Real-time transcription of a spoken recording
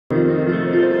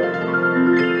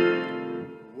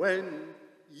when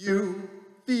you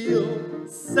feel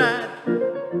sad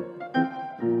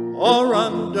or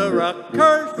under a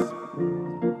curse.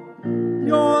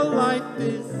 Your life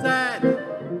is sad,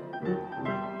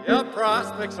 your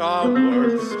prospects are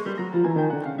worse.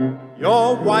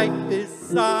 Your wife is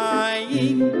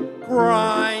sighing,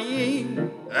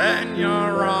 crying, and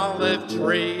your olive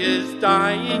tree is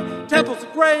dying. Temples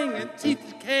are graying and teeth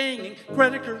decaying and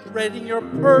creditors raiding your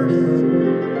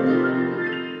purse.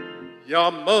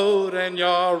 Your mood and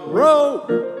your robe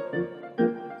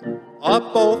are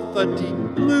both a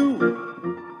deep blue.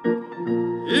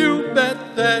 You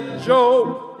bet that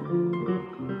Job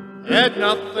had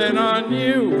nothing on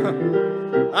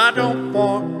you. I don't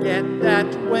forget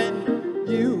that when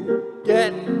you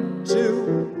get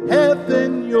to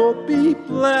heaven, you'll be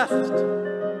blessed.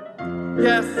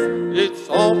 Yes, it's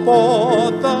all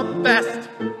for the best.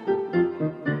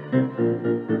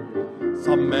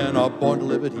 Some men are born to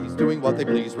live at ease, doing what they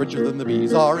please, richer than the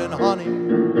bees are in honey.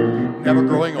 Never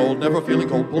growing old, never feeling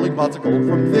cold, pulling pots of gold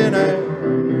from thin air.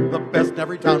 The best in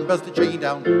every town, best at shaking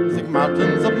down, big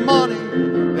mountains of money.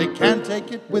 They can't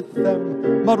take it with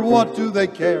them, but what do they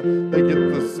care? They get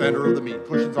the center of the meat,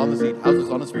 cushions on the seat, houses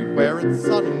on the street where it's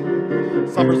sunny.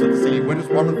 Summers at the sea, winters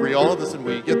warm and free, all of this and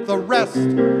we get the rest.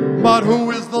 But who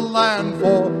is the land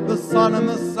for, the sun and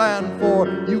the sand for?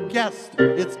 You guessed,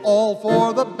 it's all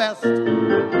for the best.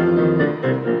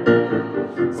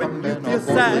 Some men are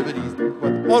sad,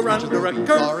 or under a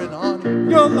curse.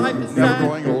 Your life is sad, never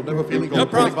growing old, never feeling your old,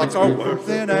 prospects are worse.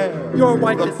 Thin air. Your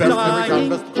wife is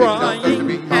dying,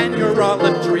 crying, and your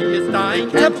olive tree is dying.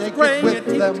 Temples graying and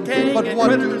teeth decaying, and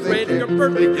creditors raiding your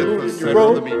purse. They get the center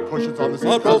of the meat, cushions on the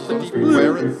seat, houses on the street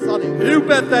where it's sunny. You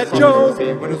bet that Joe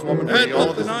had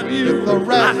nothing on you. The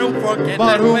rest. I don't forget but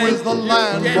that who when is the you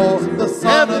land get for, to the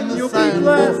sun heaven, and the you'll be sand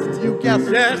blessed. for? You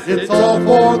guessed, Yes, it's all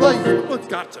for the... One's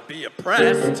got to be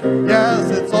oppressed. Yes,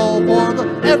 it's all for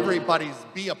the... Everybody's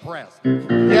be oppressed.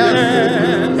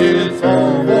 Yes, it's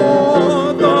all